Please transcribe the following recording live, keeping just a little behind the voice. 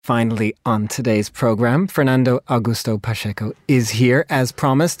Finally, on today's program, Fernando Augusto Pacheco is here, as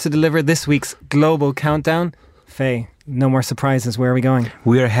promised, to deliver this week's Global Countdown. Faye, no more surprises. Where are we going?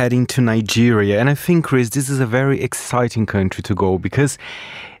 We are heading to Nigeria. And I think, Chris, this is a very exciting country to go because,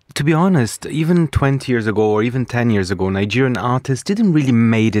 to be honest, even 20 years ago or even 10 years ago, Nigerian artists didn't really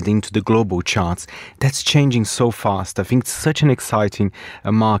made it into the global charts. That's changing so fast. I think it's such an exciting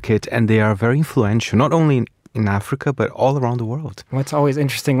market, and they are very influential, not only in Africa, but all around the world. Well, it's always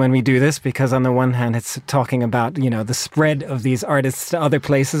interesting when we do this because on the one hand, it's talking about, the spread of these artists to other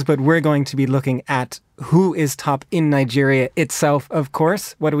places, but we're going to be looking at who is top in Nigeria itself, of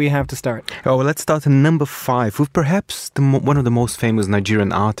course. What do we have to start? Oh, well, let's start at number 5 with perhaps one of the most famous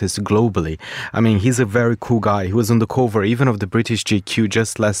Nigerian artists globally. I mean, he's a very cool guy. He was on the cover even of the British GQ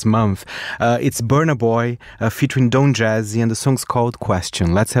just last month. It's Burna Boy featuring Don Jazzy, and the song's called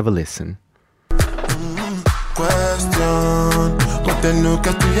Question. Let's have a listen. Question, but then look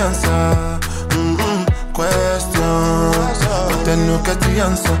at the answer. Question, but then look at the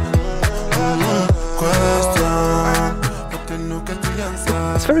answer. Question, but then look at the answer.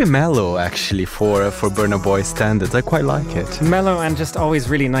 It's very mellow, actually, for Burna Boy standards. I quite like it. Mellow, and just always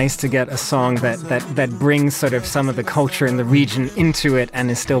really nice to get a song that brings sort of some of the culture in the region into it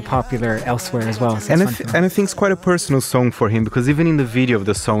and is still popular elsewhere as well. So and I think it's quite a personal song for him, because even in the video of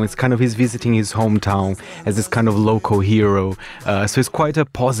the song, it's kind of he's visiting his hometown as this kind of local hero. So it's quite a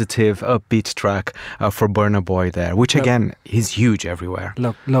positive, upbeat track for Burna Boy there, which again, is huge everywhere.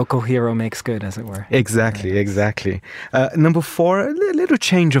 Local hero makes good, as it were. Exactly. Number 4, a little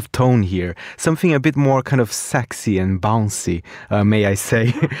change of tone here. Something a bit more kind of sexy and bouncy, may I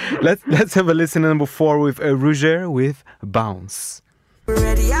say. Let's have a listen to number 4 with Roger with Bounce.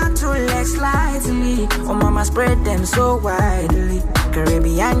 Ready out to legs slide to me. Oh mama, spread them so widely.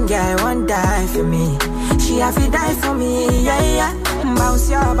 Caribbean guy won't die for me. She have to die for me, yeah. Bounce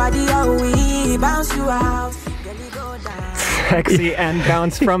your body out, we bounce you out. Sexy and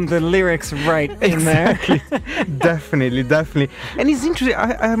bounce from the lyrics right in there. Definitely. And it's interesting.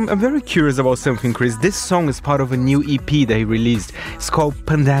 I'm very curious about something, Chris. This song is part of a new EP that he released. It's called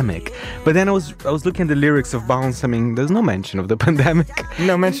Pandemic. But then I was looking at the lyrics of Bounce. I mean, there's no mention of the pandemic.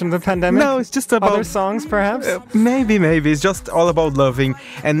 No mention of the pandemic? No, it's just about other songs, perhaps? Maybe. It's just all about loving.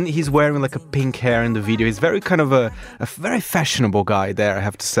 And he's wearing like a pink hair in the video. He's very kind of a very fashionable guy there, I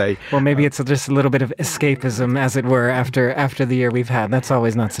have to say. Well, maybe it's just a little bit of escapism, as it were, after the year we've had. That's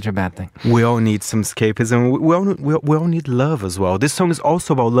always not such a bad thing. We all need some escapism. We all need love as well. This song is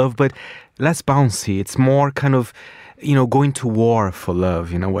also about love, but less bouncy. It's more kind of, going to war for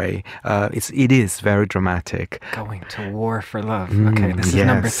love in a way. It is very dramatic. Going to war for love. Okay, this is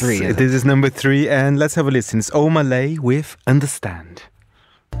number 3. This is number 3, and let's have a listen. It's Omalay with Understand.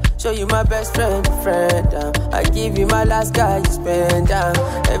 Show you my best friend. I give you my last guy, you spend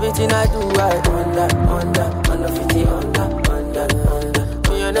everything I do, I under 50, under.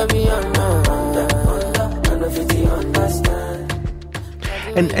 You know me, under 50, understand.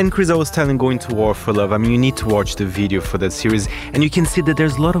 And Chris, I was telling Going to War for Love, I mean, you need to watch the video for that series, and you can see that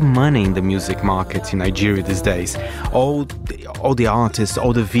there's a lot of money in the music market in Nigeria these days. All the artists,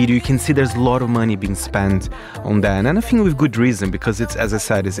 all the video, you can see there's a lot of money being spent on that, and I think with good reason, because it's, as I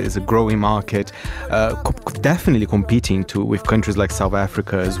said, it's a growing market, definitely competing with countries like South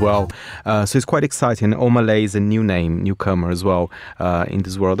Africa as well. So it's quite exciting. Omalay is a newcomer as well in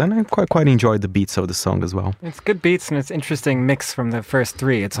this world, and I quite enjoyed the beats of the song as well. It's good beats, and it's interesting mix from the first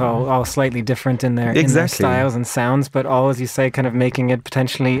 3. It's all slightly different in their styles and sounds, but all, as you say, kind of making it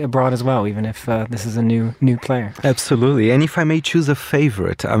potentially abroad as well, even if this is a new player. Absolutely. And if I may choose a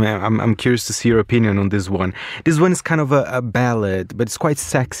favorite, I mean, I'm curious to see your opinion on this one. This one is kind of a ballad, but it's quite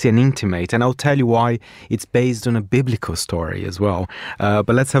sexy and intimate, and I'll tell you why. It's based on a biblical story as well. But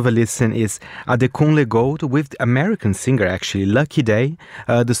let's have a listen. It's Adekunle Gold with American singer, actually, Lucky Day.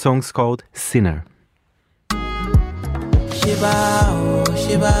 The song's called Sinner. Shiba, oh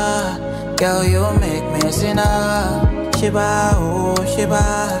Shiba, girl, you make me sinner. Shiba, oh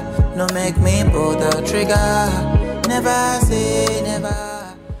Shiba, no make me pull the trigger. Never say never.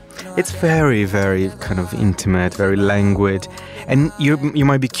 It's very, very kind of intimate, very languid. And you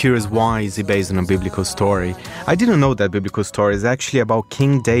might be curious, why is it based on a biblical story? I didn't know that biblical story is actually about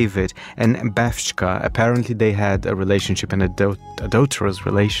King David and Bathsheba. Apparently they had a relationship, an adulterous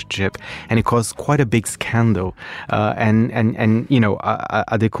relationship, and it caused quite a big scandal.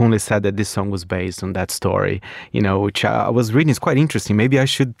 Adekunle said that this song was based on that story, which I was reading. It's quite interesting. Maybe I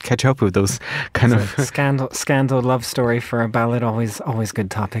should catch up with those kind of... Scandal, love story for a ballad, always good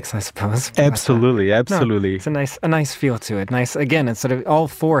topics, I suppose. Absolutely, No, absolutely. it's a nice feel to it. Nice. Again, it's sort of all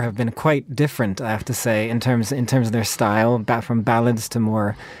four have been quite different, I have to say, in terms of their style, from ballads to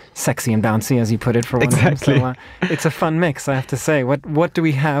more sexy and bouncy, as you put it, for one. Exactly. So, it's a fun mix, I have to say. What do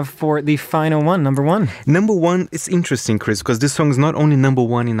we have for the final one, number one? Number one, it's interesting, Chris, because this song is not only number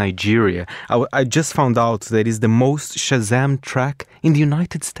one in Nigeria. I just found out that it's the most Shazam track in the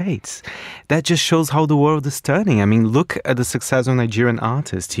United States. That just shows how the world is turning. I mean, look at the success of Nigerian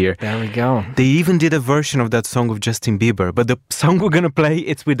artists here. There we go. They even did a version of that song with Justin Bieber, but the song we're going to play,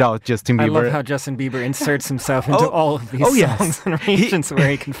 it's without Justin Bieber. I love how Justin Bieber inserts himself into all of these yes. songs and arrangements where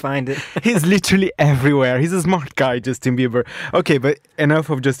he can find it. He's literally everywhere. He's a smart guy, Justin Bieber. Okay, but enough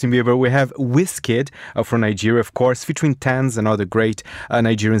of Justin Bieber. We have Wizkid from Nigeria, of course, featuring Tanz, another great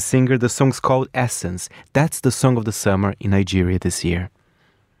Nigerian singer. The song's called Essence. That's the song of the summer in Nigeria this year.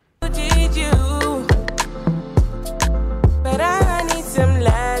 Did you? But I need some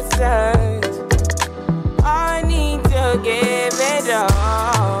lessons. I need to give it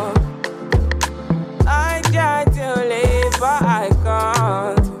up. I try to live, but I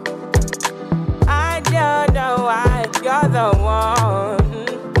can't. I don't know why you're the one.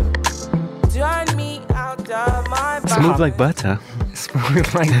 Turn me out of my body. Smooth like butter.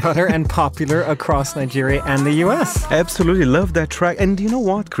 Smooth like butter and popular across Nigeria and the US. Absolutely love that track. And you know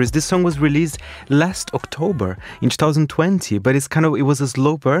what, Chris? This song was released last October in 2020, but it was a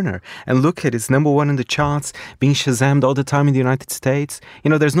slow burner. And look at it, it's number one in the charts, being Shazammed all the time in the United States.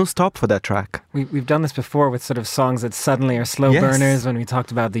 There's no stop for that track. We've done this before with sort of songs that suddenly are slow Yes. burners, when we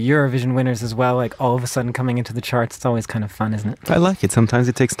talked about the Eurovision winners as well, like all of a sudden coming into the charts. It's always kind of fun, isn't it? I like it. Sometimes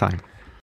it takes time.